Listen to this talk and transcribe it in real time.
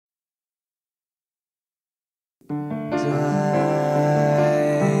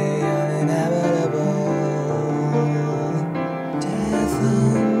dry, uninhabitable. Death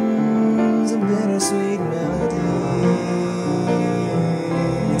hums a bittersweet melody.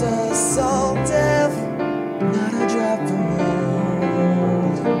 Does salt death, not a drop of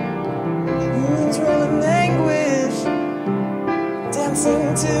mold. Moons roll in anguish,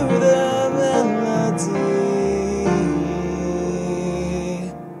 dancing to the melody.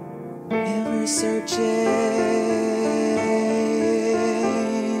 Ever searching,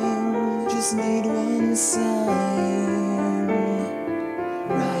 just need one sign.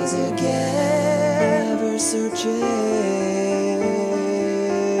 Rise again, ever searching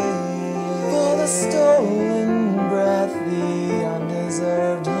for the stolen breath, the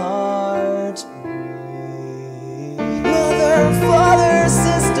undeserved heartbeat. Mother, father,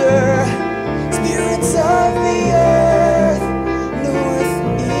 sister, spirits of the earth, north,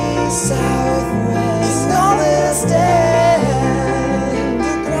 east, south, west, in all this stand.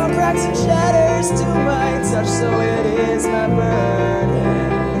 The ground cracks and shatters to my touch, so it is my burden.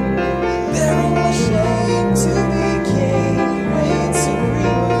 Bearing my shame to be king, reign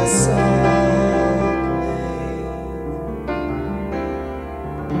supreme of the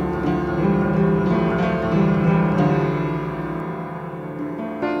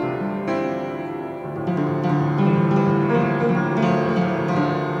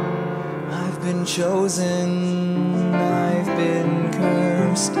I've been chosen, I've been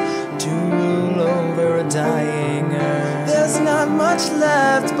cursed to rule over a dying earth. There's not much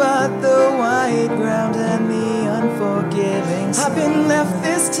left but the white ground and the unforgiving sun. I've been left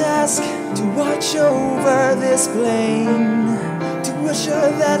this task to watch over this plain, to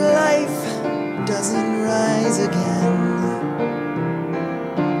assure that life doesn't rise again.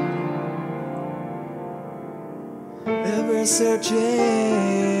 Ever searching,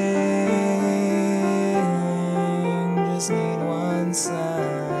 just need one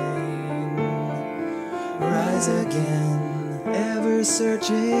sign. Rise again, ever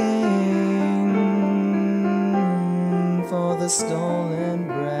searching for the stolen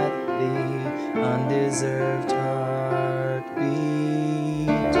breath, the undeserved heartbeat.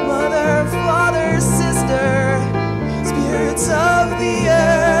 Mother, father, sister, spirits of the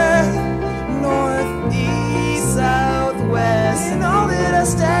earth, north, east, south, west, in all that I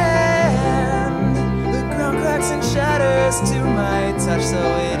stand. The ground cracks and shatters to my touch, so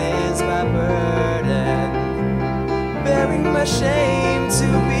it is my burden. Bearing my shame to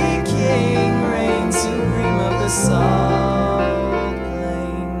be king, reign supreme of the Saltplains.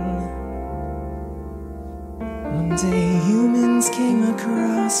 One day humans came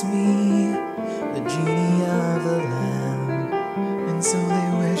across me, the genie of the lamb, and so they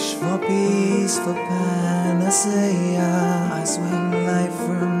wish for peace, for panacea. I swing